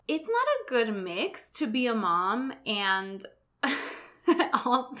it's not a good mix to be a mom and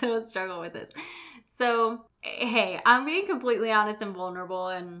also struggle with this. So, hey, I'm being completely honest and vulnerable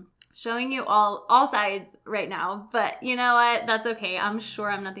and showing you all sides right now, but you know what? That's okay. I'm sure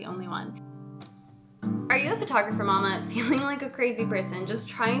I'm not the only one. Are you a photographer mama feeling like a crazy person just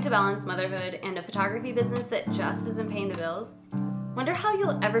trying to balance motherhood and a photography business that just isn't paying the bills? Wonder how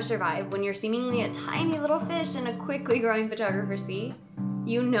you'll ever survive when you're seemingly a tiny little fish in a quickly growing photographer sea?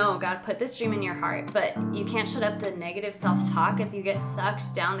 You know God put this dream in your heart, but you can't shut up the negative self-talk as you get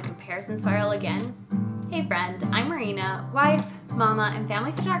sucked down the comparison spiral again? Hey friend, I'm Marina, wife, mama, and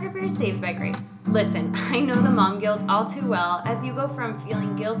family photographer saved by grace. Listen, I know the mom guilt all too well as you go from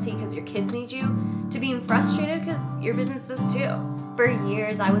feeling guilty because your kids need you to being frustrated because your business does too. For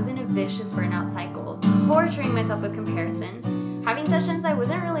years, I was in a vicious burnout cycle, torturing myself with comparison, having sessions I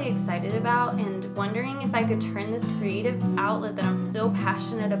wasn't really excited about, and wondering if I could turn this creative outlet that I'm so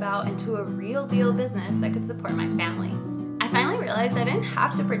passionate about into a real deal business that could support my family. I finally realized I didn't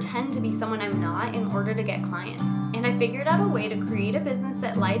have to pretend to be someone I'm not in order to get clients, and I figured out a way to create a business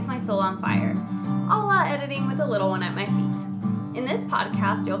that lights my soul on fire, all while editing with a little one at my feet. In this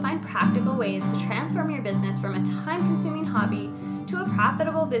podcast, you'll find practical ways to transform your business from a time-consuming hobby to a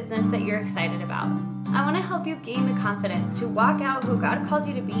profitable business that you're excited about. I want to help you gain the confidence to walk out who God called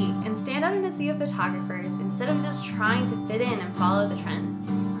you to be and stand out in a sea of photographers instead of just trying to fit in and follow the trends.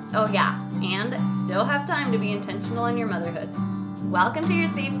 Oh yeah, and still have time to be intentional in your motherhood. Welcome to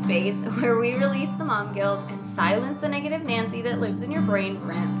your safe space where we release the mom guilt and silence the negative Nancy that lives in your brain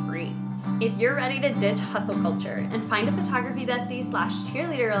rent-free. If you're ready to ditch hustle culture and find a photography bestie /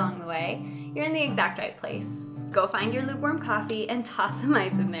 cheerleader along the way, you're in the exact right place. Go find your lukewarm coffee and toss some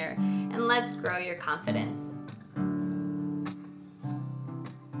ice in there, and let's grow your confidence.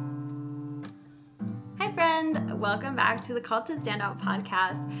 Hi friend, welcome back to the Call to Stand Out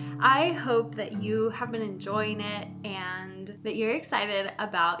podcast. I hope that you have been enjoying it and that you're excited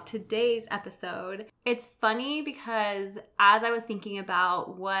about today's episode. It's funny because as I was thinking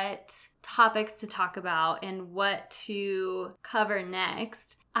about what topics to talk about and what to cover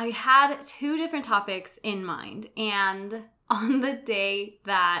next, I had two different topics in mind, and on the day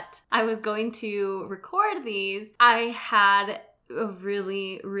that I was going to record these, I had a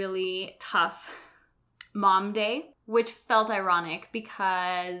really, really tough mom day, which felt ironic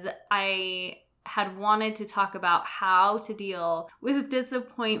because I had wanted to talk about how to deal with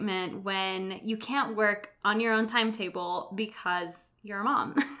disappointment when you can't work on your own timetable because you're a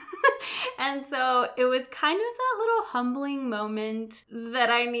mom. And so it was kind of that little humbling moment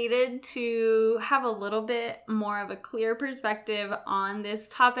that I needed to have a little bit more of a clear perspective on this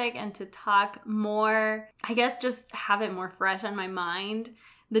topic and to talk more, I guess just have it more fresh on my mind,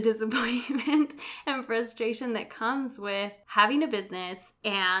 the disappointment and frustration that comes with having a business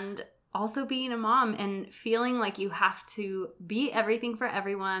and also being a mom and feeling like you have to be everything for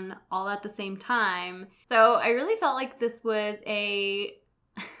everyone all at the same time. So I really felt like this was a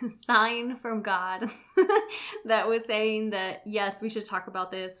sign from God that was saying that, yes, we should talk about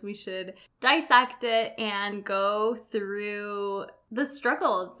this. We should dissect it and go through the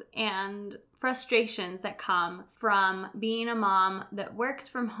struggles and frustrations that come from being a mom that works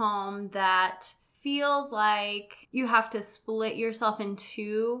from home, that feels like you have to split yourself in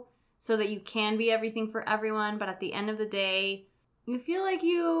two so that you can be everything for everyone, but at the end of the day, you feel like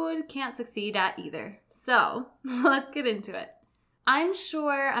you can't succeed at either. So let's get into it. I'm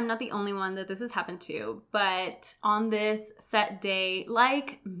sure I'm not the only one that this has happened to, but on this set day,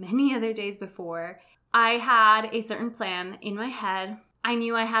 like many other days before, I had a certain plan in my head. I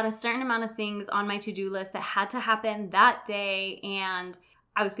knew I had a certain amount of things on my to-do list that had to happen that day, and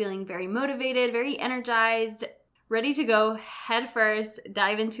I was feeling very motivated, very energized, ready to go head first,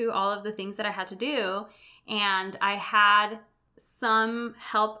 dive into all of the things that I had to do. And I had some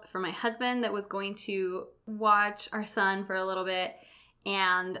help from my husband that was going to watch our son for a little bit.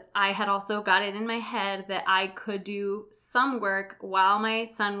 And I had also got it in my head that I could do some work while my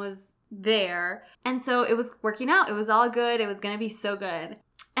son was there. And so it was working out. It was all good. It was going to be so good.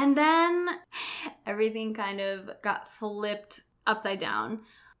 And then everything kind of got flipped upside down.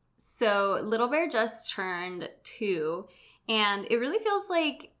 So Little Bear just turned 2, and it really feels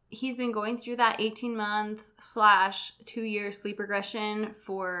like he's been going through that 18-month / 2-year sleep regression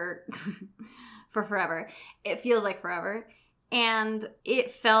for forever. It feels like forever. And it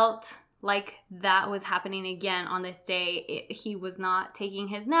felt like that was happening again on this day. He was not taking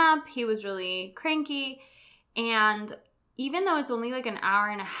his nap. He was really cranky. And even though it's only like an hour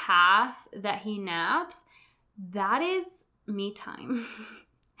and a half that he naps, that is me time.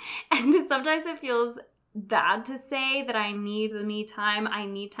 And sometimes it feels bad to say that I need the me time. I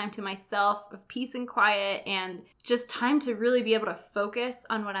need time to myself of peace and quiet and just time to really be able to focus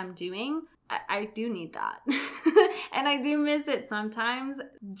on what I'm doing. I do need that. And I do miss it sometimes.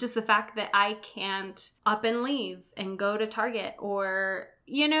 Just the fact that I can't up and leave and go to Target or,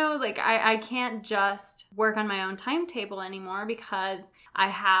 like I can't just work on my own timetable anymore because I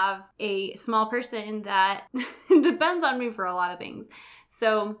have a small person that depends on me for a lot of things.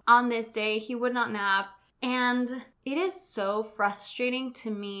 So on this day, he would not nap. And it is so frustrating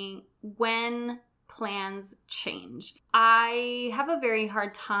to me when plans change. I have a very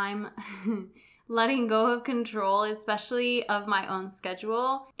hard time letting go of control, especially of my own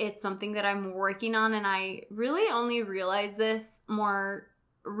schedule. It's something that I'm working on, and I really only realized this more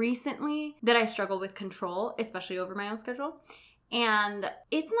recently that I struggle with control, especially over my own schedule. And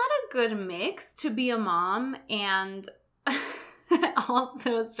it's not a good mix to be a mom and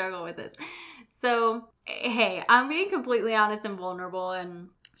also struggle with it. So, hey, I'm being completely honest and vulnerable and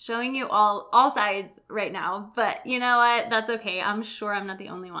showing you all sides right now, but you know what? That's okay. I'm sure I'm not the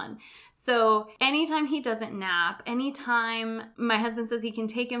only one. So anytime he doesn't nap, anytime my husband says he can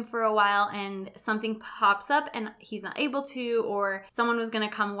take him for a while and something pops up and he's not able to, or someone was going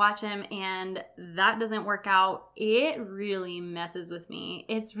to come watch him and that doesn't work out, it really messes with me.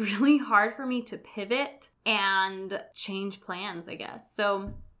 It's really hard for me to pivot and change plans, I guess.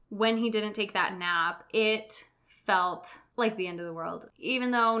 So when he didn't take that nap, it felt like the end of the world. Even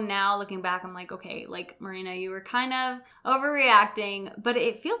though now looking back, I'm like, okay, like Marina, you were kind of overreacting, but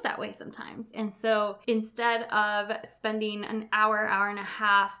it feels that way sometimes. And so instead of spending an hour and a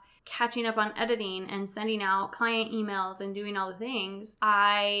half catching up on editing and sending out client emails and doing all the things,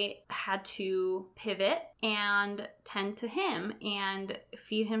 I had to pivot and tend to him and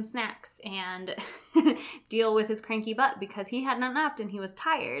feed him snacks and deal with his cranky butt because he had not napped and he was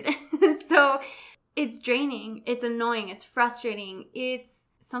tired. So it's draining, it's annoying, it's frustrating. It's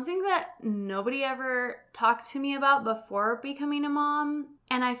something that nobody ever talked to me about before becoming a mom.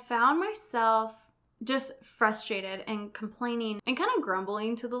 And I found myself just frustrated and complaining and kind of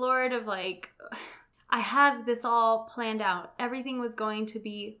grumbling to the Lord of like, I had this all planned out. Everything was going to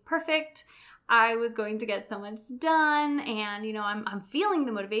be perfect. I was going to get so much done. And, I'm feeling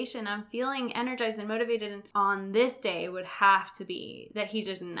the motivation. I'm feeling energized and motivated. And on this day would have to be that he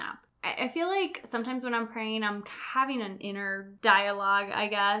didn't nap. I feel like sometimes when I'm praying, I'm having an inner dialogue, I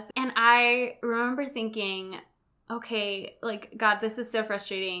guess. And I remember thinking, okay, like, God, this is so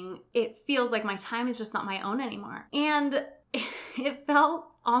frustrating. It feels like my time is just not my own anymore. And it felt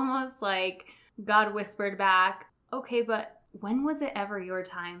almost like God whispered back, okay, but when was it ever your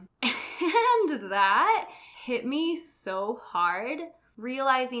time? And that hit me so hard,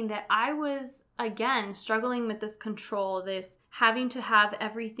 realizing that I was, again, struggling with this control, this having to have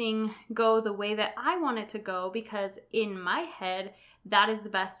everything go the way that I want it to go, because in my head, that is the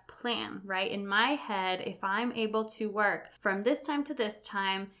best plan, right? In my head, if I'm able to work from this time to this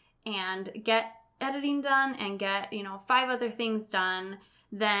time and get editing done and get, 5 other things done,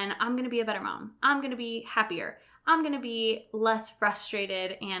 then I'm going to be a better mom. I'm going to be happier. I'm going to be less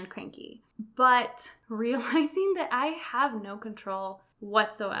frustrated and cranky. But realizing that I have no control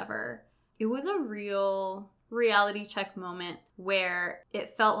whatsoever, it was a real reality check moment where it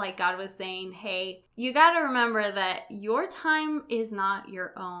felt like God was saying, hey, you got to remember that your time is not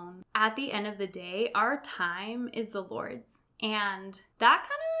your own. At the end of the day, our time is the Lord's. And that kind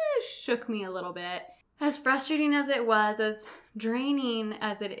of shook me a little bit. As frustrating as it was, as draining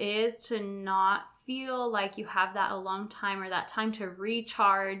as it is to not feel like you have that alone time or that time to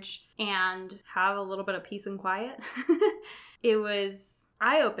recharge and have a little bit of peace and quiet, it was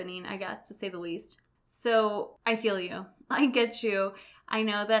eye-opening, I guess, to say the least. So I feel you. I get you. I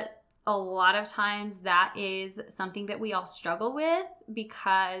know that a lot of times that is something that we all struggle with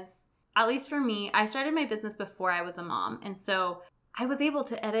because, at least for me, I started my business before I was a mom. And so I was able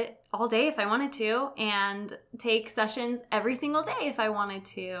to edit all day if I wanted to and take sessions every single day if I wanted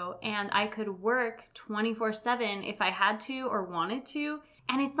to. And I could work 24/7 if I had to or wanted to.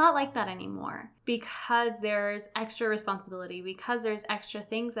 And it's not like that anymore because there's extra responsibility, because there's extra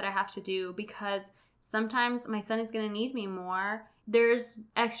things that I have to do, because sometimes my son is going to need me more. There's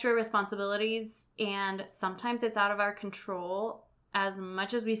extra responsibilities and sometimes it's out of our control. As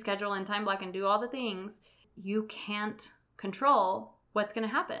much as we schedule and time block and do all the things, you can't control what's going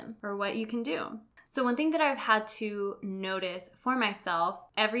to happen or what you can do. So one thing that I've had to notice for myself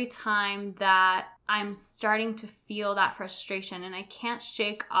every time that I'm starting to feel that frustration and I can't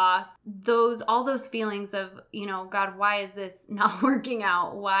shake off all those feelings of, God, why is this not working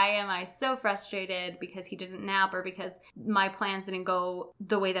out? Why am I so frustrated because he didn't nap or because my plans didn't go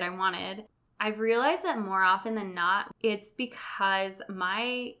the way that I wanted? I've realized that more often than not, it's because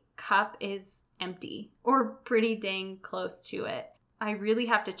my cup is empty or pretty dang close to it. I really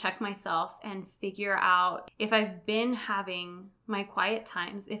have to check myself and figure out if I've been having my quiet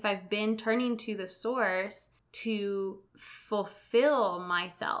times, if I've been turning to the source to fulfill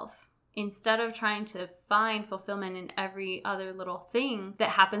myself instead of trying to find fulfillment in every other little thing that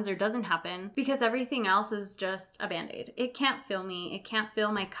happens or doesn't happen, because everything else is just a Band-Aid. It can't fill me. It can't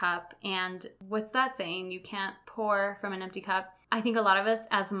fill my cup. And what's that saying? You can't pour from an empty cup. I think a lot of us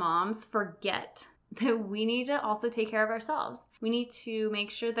as moms forget that we need to also take care of ourselves. We need to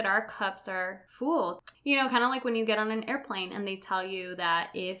make sure that our cups are full. You know, kind of like when you get on an airplane and they tell you that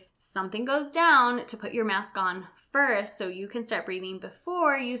if something goes down, to put your mask on first so you can start breathing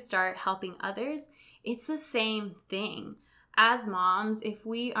before you start helping others. It's the same thing. As moms, if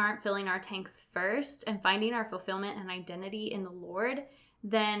we aren't filling our tanks first and finding our fulfillment and identity in the Lord,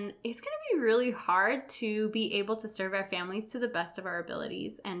 then it's going to be really hard to be able to serve our families to the best of our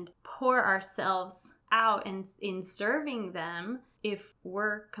abilities and pour ourselves out in serving them if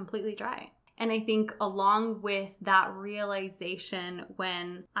we're completely dry. And I think along with that realization,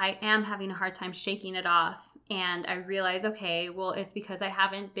 when I am having a hard time shaking it off, and I realize, okay, well, it's because I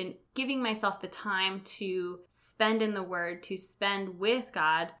haven't been giving myself the time to spend in the Word, to spend with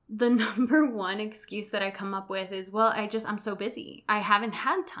God. The number one excuse that I come up with is, well, I'm so busy. I haven't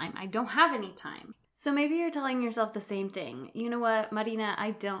had time. I don't have any time. So maybe you're telling yourself the same thing. You know what, Marina,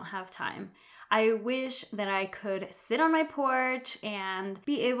 I don't have time. I wish that I could sit on my porch and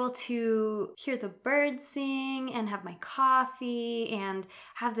be able to hear the birds sing and have my coffee and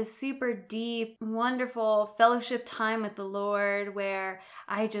have this super deep, wonderful fellowship time with the Lord where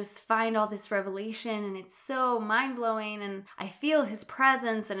I just find all this revelation and it's so mind-blowing and I feel His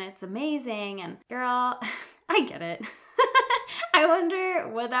presence and it's amazing. And girl, I get it. I wonder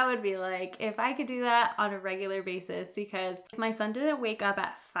what that would be like if I could do that on a regular basis, because if my son didn't wake up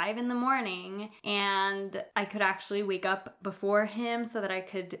at 5 a.m. and I could actually wake up before him so that I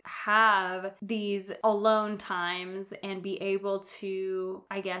could have these alone times and be able to,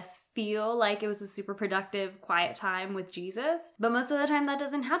 I guess, feel like it was a super productive, quiet time with Jesus. But most of the time that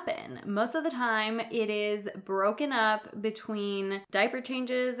doesn't happen. Most of the time it is broken up between diaper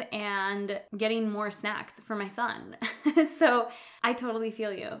changes and getting more snacks for my son. So I totally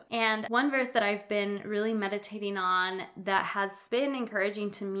feel you. And one verse that I've been really meditating on that has been encouraging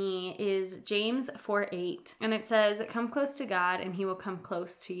to me is James 4:8. And it says, "Come close to God and He will come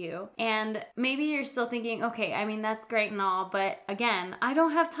close to you." And maybe you're still thinking, okay, I mean, that's great and all, but again, I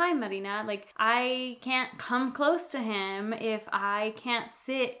don't have time, Marina. Like, I can't come close to Him if I can't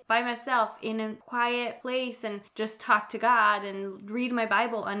sit by myself in a quiet place and just talk to God and read my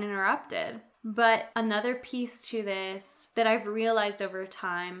Bible uninterrupted. But another piece to this that I've realized over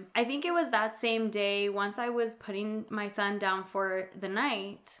time, I think it was that same day once I was putting my son down for the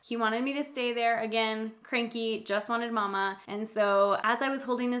night, he wanted me to stay there again, cranky, just wanted mama. And so as I was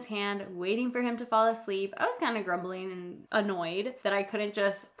holding his hand, waiting for him to fall asleep, I was kind of grumbling and annoyed that I couldn't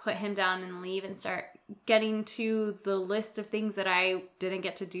just put him down and leave and start getting to the list of things that I didn't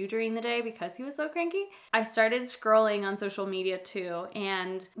get to do during the day because he was so cranky. I started scrolling on social media too,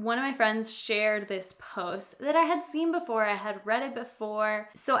 and one of my friends shared this post that I had seen before. I had read it before,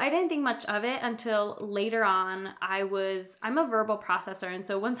 so I didn't think much of it until later on. I'm a verbal processor, and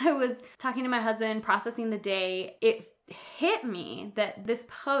so once I was talking to my husband, processing the day, it hit me that this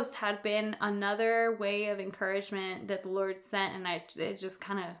post had been another way of encouragement that the Lord sent, and it just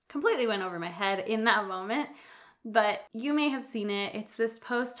kind of completely went over my head in that moment. But you may have seen it. It's this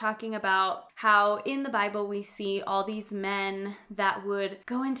post talking about how in the Bible we see all these men that would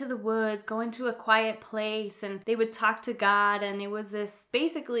go into the woods, go into a quiet place, and they would talk to God. And it was this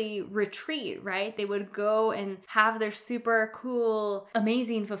basically retreat, right? They would go and have their super cool,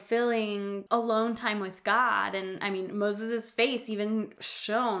 amazing, fulfilling alone time with God. And I mean, Moses' face even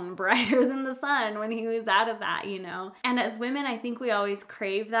shone brighter than the sun when he was out of that, you know? And as women, I think we always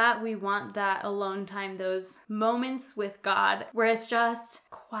crave that. We want that alone time, those moments with God where it's just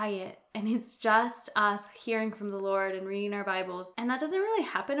quiet and it's just us hearing from the Lord and reading our Bibles. And that doesn't really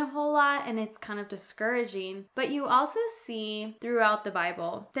happen a whole lot, and it's kind of discouraging. But you also see throughout the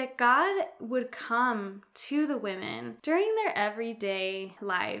Bible that God would come to the women during their everyday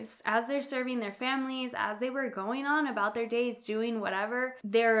lives, as they're serving their families, as they were going on about their days, doing whatever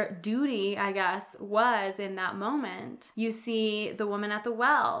their duty, I guess, was in that moment. You see the woman at the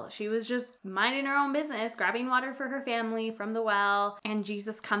well. She was just minding her own business, grabbing water for her family from the well, and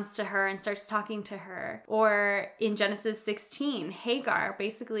Jesus comes to her and starts talking to her. Or in Genesis 16, Hagar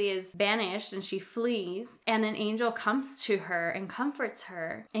basically is banished and she flees, and an angel comes to her and comforts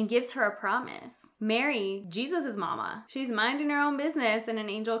her and gives her a promise. Mary, Jesus' mama, she's minding her own business and an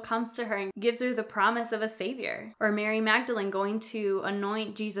angel comes to her and gives her the promise of a savior. Or Mary Magdalene going to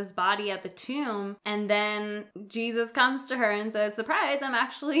anoint Jesus' body at the tomb, and then Jesus comes to her and says, surprise, I'm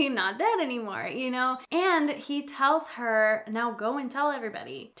actually not dead anymore, And he tells her, now go and tell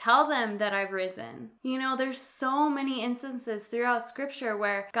everybody. Tell them that I've risen. There's so many instances throughout scripture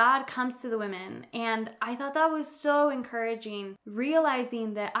where God comes to the women, and I thought that was so encouraging,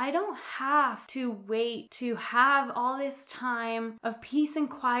 realizing that I don't have to wait to have all this time of peace and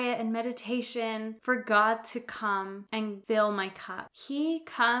quiet and meditation for God to come and fill my cup. He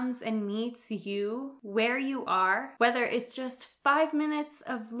comes and meets you where you are, whether it's just 5 minutes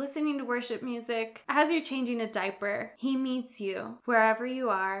of listening to worship music as you're changing a diaper. He meets you wherever you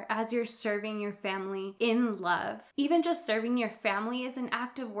are as you're serving your family in love. Even just serving your family is an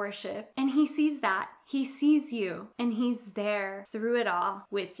act of worship, and he sees that. He sees you, and he's there through it all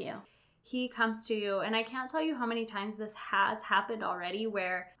with you. He comes to you, and I can't tell you how many times this has happened already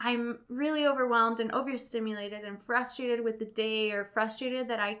where I'm really overwhelmed and overstimulated and frustrated with the day, or frustrated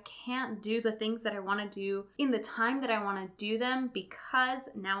that I can't do the things that I want to do in the time that I want to do them because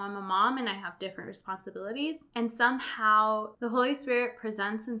now I'm a mom and I have different responsibilities. And somehow the Holy Spirit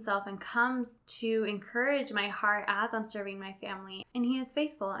presents himself and comes to encourage my heart as I'm serving my family. And he is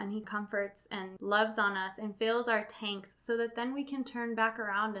faithful, and he comforts and loves on us and fills our tanks so that then we can turn back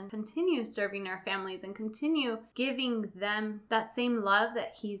around and continue serving our families and continue giving them that same love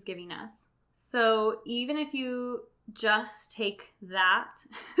that he's giving us. So even if you just take that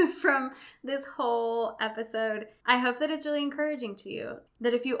from this whole episode, I hope that it's really encouraging to you.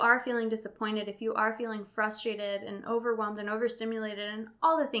 That if you are feeling disappointed, if you are feeling frustrated and overwhelmed and overstimulated and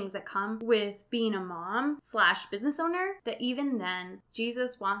all the things that come with being a mom / business owner, that even then,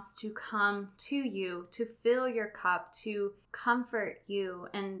 Jesus wants to come to you to fill your cup, to comfort you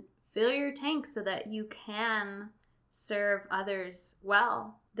and fill your tank so that you can serve others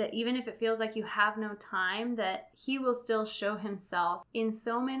well. That even if it feels like you have no time, that he will still show himself in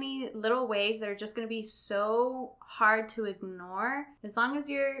so many little ways that are just going to be so hard to ignore, as long as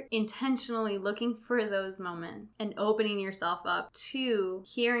you're intentionally looking for those moments and opening yourself up to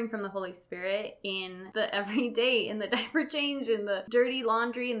hearing from the Holy Spirit in the everyday, in the diaper change, in the dirty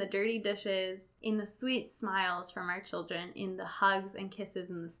laundry, in the dirty dishes, in the sweet smiles from our children, in the hugs and kisses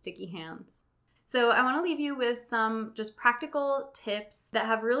and the sticky hands. So I want to leave you with some just practical tips that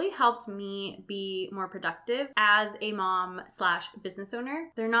have really helped me be more productive as a mom / business owner.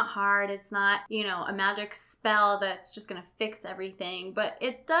 They're not hard. It's not, a magic spell that's just going to fix everything, but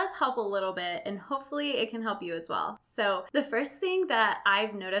it does help a little bit, and hopefully it can help you as well. So the first thing that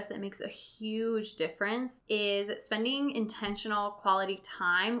I've noticed that makes a huge difference is spending intentional quality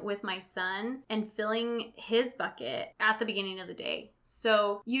time with my son and filling his bucket at the beginning of the day.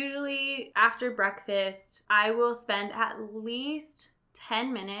 So usually after breakfast, I will spend at least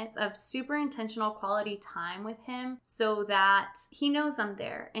 10 minutes of super intentional quality time with him so that he knows I'm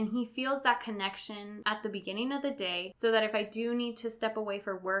there and he feels that connection at the beginning of the day, so that if I do need to step away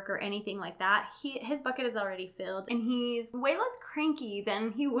for work or anything like that, his bucket is already filled and he's way less cranky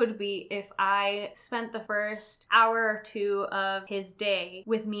than he would be if I spent the first hour or two of his day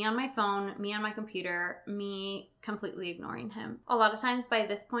with me on my phone, me on my computer, me completely ignoring him. A lot of times by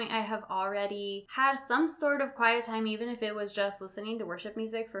this point, I have already had some sort of quiet time, even if it was just listening to worship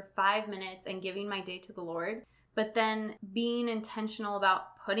music for 5 minutes and giving my day to the Lord. But then being intentional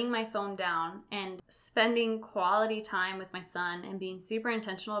about putting my phone down and spending quality time with my son and being super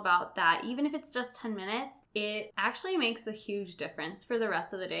intentional about that, even if it's just 10 minutes, it actually makes a huge difference for the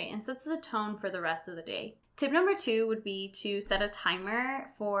rest of the day and sets the tone for the rest of the day. Tip number 2 would be to set a timer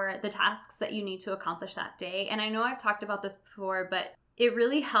for the tasks that you need to accomplish that day. And I know I've talked about this before, but it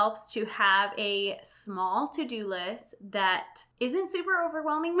really helps to have a small to-do list that isn't super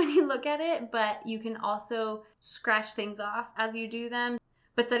overwhelming when you look at it, but you can also scratch things off as you do them.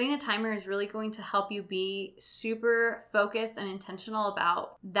 But setting a timer is really going to help you be super focused and intentional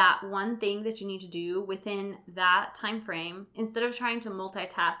about that one thing that you need to do within that time frame, instead of trying to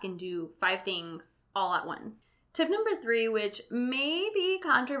multitask and do 5 things all at once. Tip number 3, which may be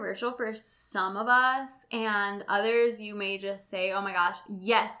controversial for some of us, and others you may just say, oh my gosh,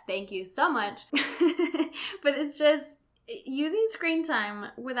 yes, thank you so much. But using screen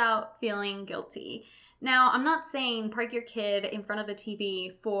time without feeling guilty. Now, I'm not saying park your kid in front of the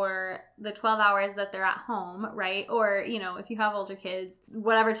TV for the 12 hours that they're at home, right? Or, if you have older kids,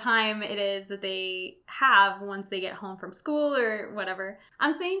 whatever time it is that they have once they get home from school or whatever.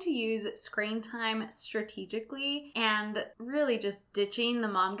 I'm saying to use screen time strategically and really just ditching the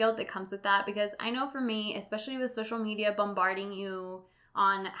mom guilt that comes with that, because I know for me, especially with social media bombarding you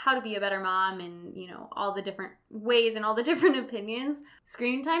on how to be a better mom and, all the different ways and all the different opinions.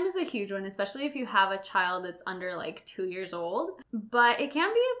 Screen time is a huge one, especially if you have a child that's under 2 years old. But it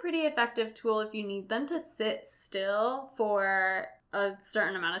can be a pretty effective tool if you need them to sit still for a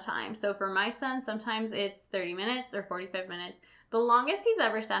certain amount of time. So for my son, sometimes it's 30 minutes or 45 minutes. The longest he's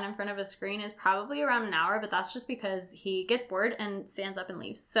ever sat in front of a screen is probably around an hour, but that's just because he gets bored and stands up and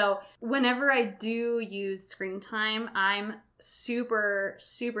leaves. So whenever I do use screen time, I'm super,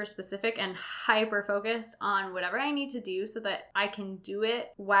 super specific and hyper focused on whatever I need to do so that I can do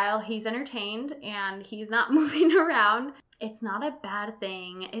it while he's entertained and he's not moving around. It's not a bad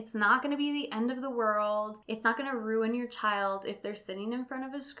thing. It's not going to be the end of the world. It's not going to ruin your child if they're sitting in front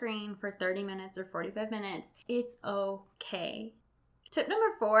of a screen for 30 minutes or 45 minutes. It's okay. Tip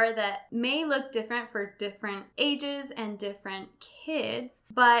number 4 that may look different for different ages and different kids,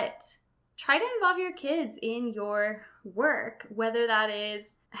 but try to involve your kids in your work, whether that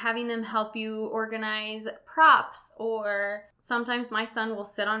is having them help you organize props, or sometimes my son will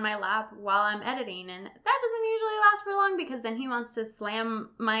sit on my lap while I'm editing, and that doesn't usually last for long because then he wants to slam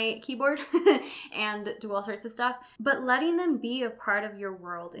my keyboard and do all sorts of stuff. But letting them be a part of your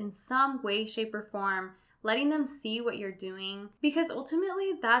world in some way, shape, or form, letting them see what you're doing, because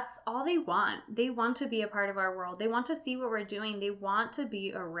ultimately that's all they want. They want to be a part of our world. They want to see what we're doing. They want to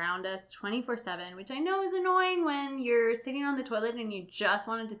be around us 24/7, which I know is annoying when you're sitting on the toilet and you just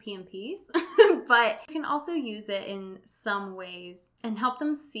wanted to pee in peace, but you can also use it in some ways and help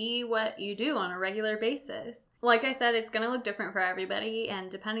them see what you do on a regular basis. Like I said, it's going to look different for everybody,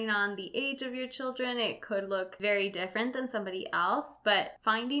 and depending on the age of your children, it could look very different than somebody else, but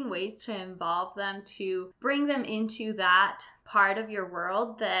finding ways to involve them, to bring them into that part of your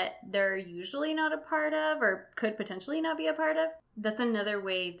world that they're usually not a part of or could potentially not be a part of, that's another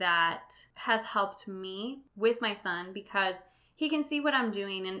way that has helped me with my son, because he can see what I'm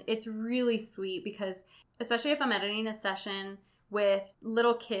doing, and it's really sweet because especially if I'm editing a session with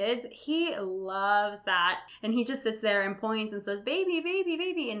little kids, he loves that. And he just sits there and points and says, baby, baby,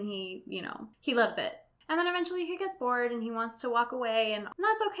 baby. And he loves it. And then eventually he gets bored and he wants to walk away, and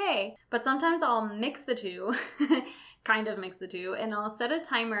that's okay. But sometimes I'll mix the two, kind of mix the two, and I'll set a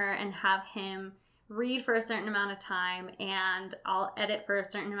timer and have him read for a certain amount of time, and I'll edit for a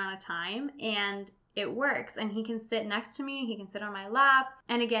certain amount of time, and it works. And he can sit next to me, he can sit on my lap.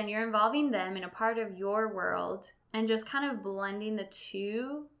 And again, you're involving them in a part of your world and just kind of blending the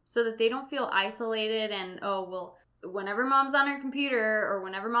two so that they don't feel isolated and, oh, well, whenever mom's on her computer or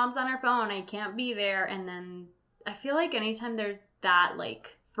whenever mom's on her phone, I can't be there. And then I feel like anytime there's that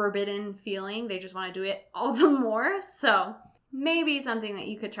forbidden feeling, they just want to do it all the more. So maybe something that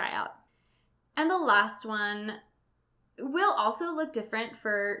you could try out. And the last one will also look different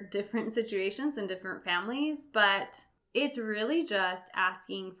for different situations and different families, but it's really just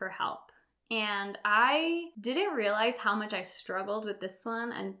asking for help. And I didn't realize how much I struggled with this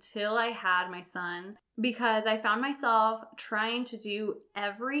one until I had my son, because I found myself trying to do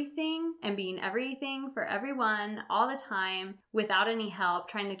everything and being everything for everyone all the time without any help,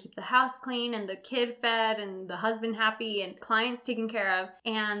 trying to keep the house clean and the kid fed and the husband happy and clients taken care of.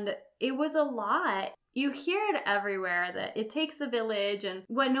 And it was a lot. You hear it everywhere that it takes a village, and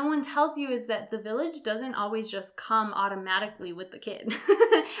what no one tells you is that the village doesn't always just come automatically with the kid,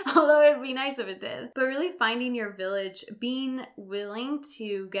 although it'd be nice if it did. But really finding your village, being willing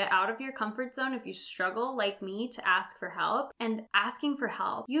to get out of your comfort zone if you struggle like me to ask for help, and asking for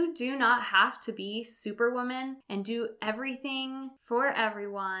help. You do not have to be Superwoman and do everything for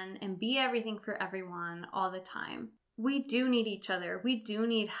everyone and be everything for everyone all the time. We do need each other. We do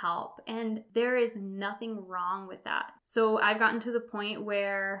need help. And there is nothing wrong with that. So I've gotten to the point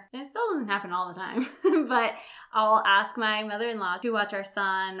where, and it still doesn't happen all the time, but I'll ask my mother-in-law to watch our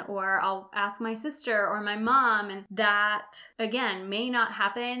son, or I'll ask my sister or my mom. And that, again, may not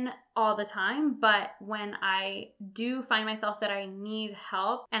happen all the time, but when I do find myself that I need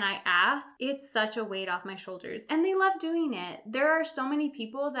help and I ask, it's such a weight off my shoulders. And they love doing it. There are so many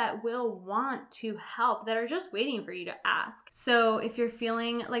people that will want to help that are just waiting for you to ask. So if you're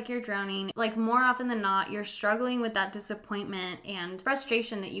feeling like you're drowning, like more often than not, you're struggling with that disappointment and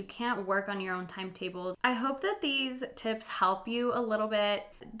frustration that you can't work on your own timetable, I hope that these tips help you a little bit.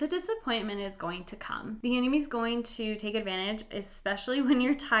 The disappointment is going to come. The enemy's going to take advantage, especially when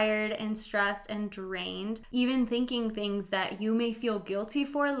you're tired and stressed and drained, even thinking things that you may feel guilty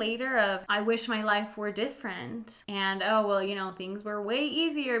for later of, I wish my life were different. And, oh, well, things were way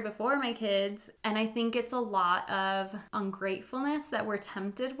easier before my kids. And I think it's a lot of ungratefulness that we're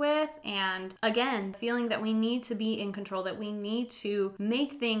tempted with. And again, feeling that we need to be in control, that we need to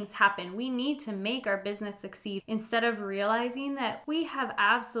make things happen. We need to make our business succeed instead of realizing that we have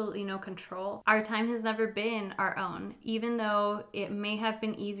absolutely no control. Our time has never been our own, even though it may have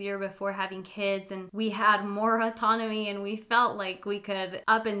been easier before having kids and we had more autonomy and we felt like we could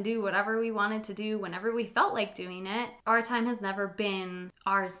up and do whatever we wanted to do whenever we felt like doing it. Our time has never been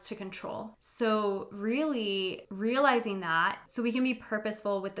ours to control. So really realizing that so we can be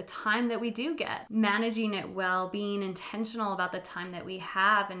purposeful with the time that we do get, managing it well, being intentional about the time that we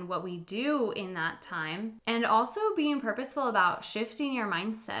have and what we do in that time, and also being purposeful about shifting your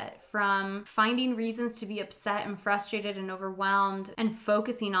mindset from finding reasons to be upset and frustrated and overwhelmed and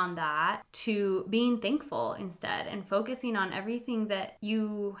focusing on that to being thankful instead and focusing on everything that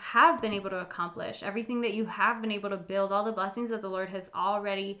you have been able to accomplish, everything that you have been able to build, all the blessings that the Lord has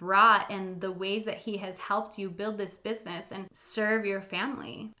already brought and the ways that He has helped you build this business and serve your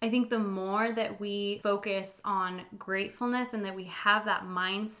family. I think the more that we focus on gratefulness and that we have that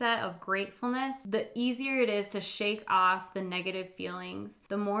mindset of gratefulness, the easier it is to shake off the negative feelings.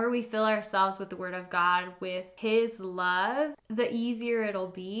 The more we fill ourselves with the Word of God, with His love, the easier it'll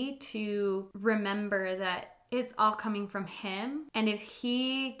be to remember that it's all coming from Him. And if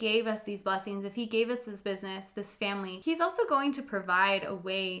He gave us these blessings, if He gave us this business, this family, He's also going to provide a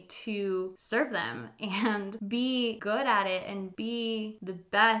way to serve them and be good at it and be the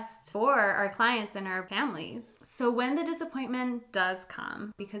best for our clients and our families. So when the disappointment does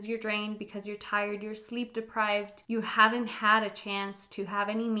come, because you're drained, because you're tired, you're sleep deprived, you haven't had a chance to have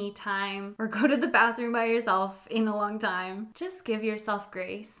any me time or go to the bathroom by yourself in a long time, just give yourself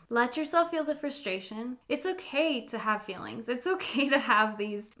grace. Let yourself feel the frustration. It's okay to have feelings. It's okay to have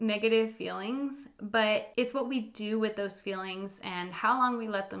these negative feelings, but it's what we do with those feelings and how long we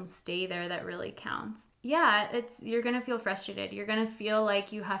let them stay there that really counts. Yeah, you're going to feel frustrated. You're going to feel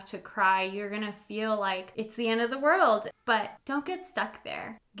like you have to cry. You're going to feel like it's the end of the world, but don't get stuck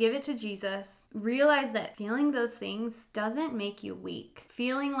there. Give it to Jesus. Realize that feeling those things doesn't make you weak.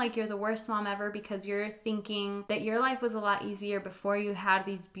 Feeling like you're the worst mom ever because you're thinking that your life was a lot easier before you had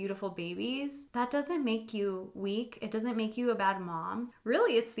these beautiful babies, that doesn't make you weak. It doesn't make you a bad mom.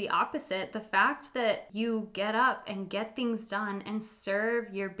 Really, it's the opposite. The fact that you get up and get things done and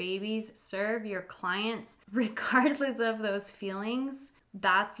serve your babies, serve your clients, regardless of those feelings,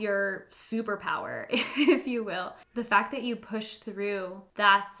 that's your superpower, if you will. The fact that you push through,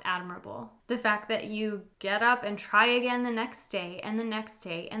 that's admirable. The fact that you get up and try again the next day and the next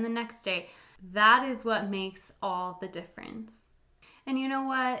day and the next day, that is what makes all the difference. And you know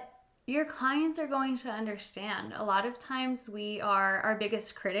what? Your clients are going to understand. A lot of times we are our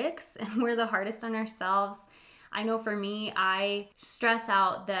biggest critics and we're the hardest on ourselves. I know for me, I stress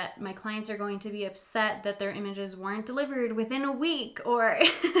out that my clients are going to be upset that their images weren't delivered within a week or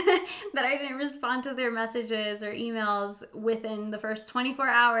that I didn't respond to their messages or emails within the first 24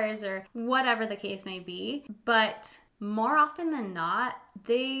 hours or whatever the case may be. But more often than not,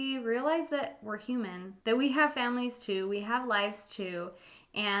 they realize that we're human, that we have families too, we have lives too.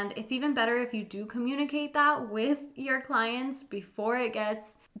 And it's even better if you do communicate that with your clients before it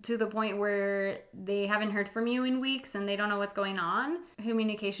gets to the point where they haven't heard from you in weeks and they don't know what's going on.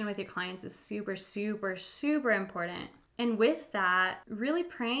 Communication with your clients is super, super, super important. And with that, really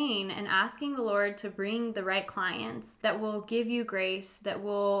praying and asking the Lord to bring the right clients that will give you grace, that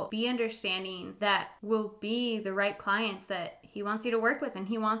will be understanding, that will be the right clients that He wants you to work with and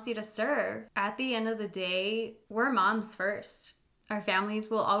He wants you to serve. At the end of the day, we're moms first. Our families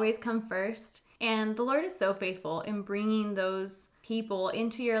will always come first. And the Lord is so faithful in bringing those people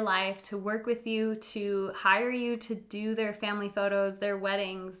into your life to work with you, to hire you to do their family photos, their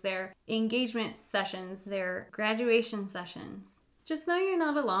weddings, their engagement sessions, their graduation sessions. Just know you're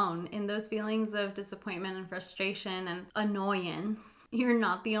not alone in those feelings of disappointment and frustration and annoyance. You're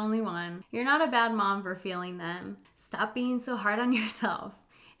not the only one. You're not a bad mom for feeling them. Stop being so hard on yourself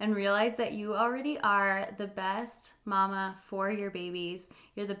and realize that you already are the best mama for your babies.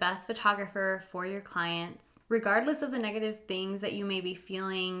 You're the best photographer for your clients. Regardless of the negative things that you may be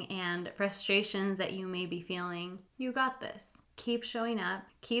feeling and frustrations that you may be feeling, you got this. Keep showing up,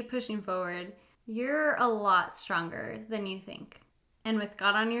 keep pushing forward. You're a lot stronger than you think. And with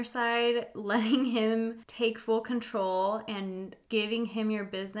God on your side, letting Him take full control and giving Him your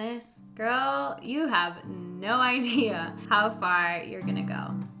business, girl, you have no idea how far you're gonna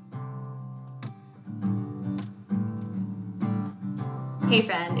go. Hey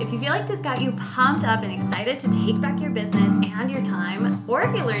friend, if you feel like this got you pumped up and excited to take back your business and your time, or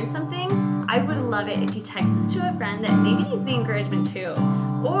if you learned something, I would love it if you text this to a friend that maybe needs the encouragement too.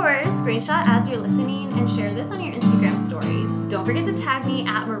 Or screenshot as you're listening and share this on your Instagram stories. Don't forget to tag me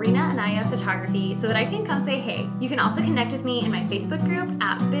at Marina Anaya Photography so that I can come say hey. You can also connect with me in my Facebook group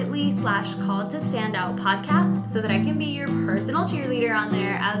at bit.ly/calledtostandout podcast so that I can be your personal cheerleader on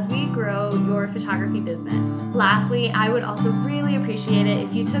there as we grow your photography business. Lastly, I would also really appreciate it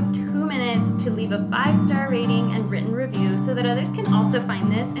if you took 2 minutes to leave a 5-star rating and written review so that others can also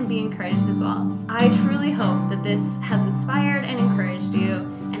find this and be encouraged as well. I truly hope that this has inspired and encouraged you,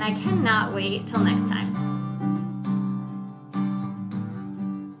 and I cannot wait till next time.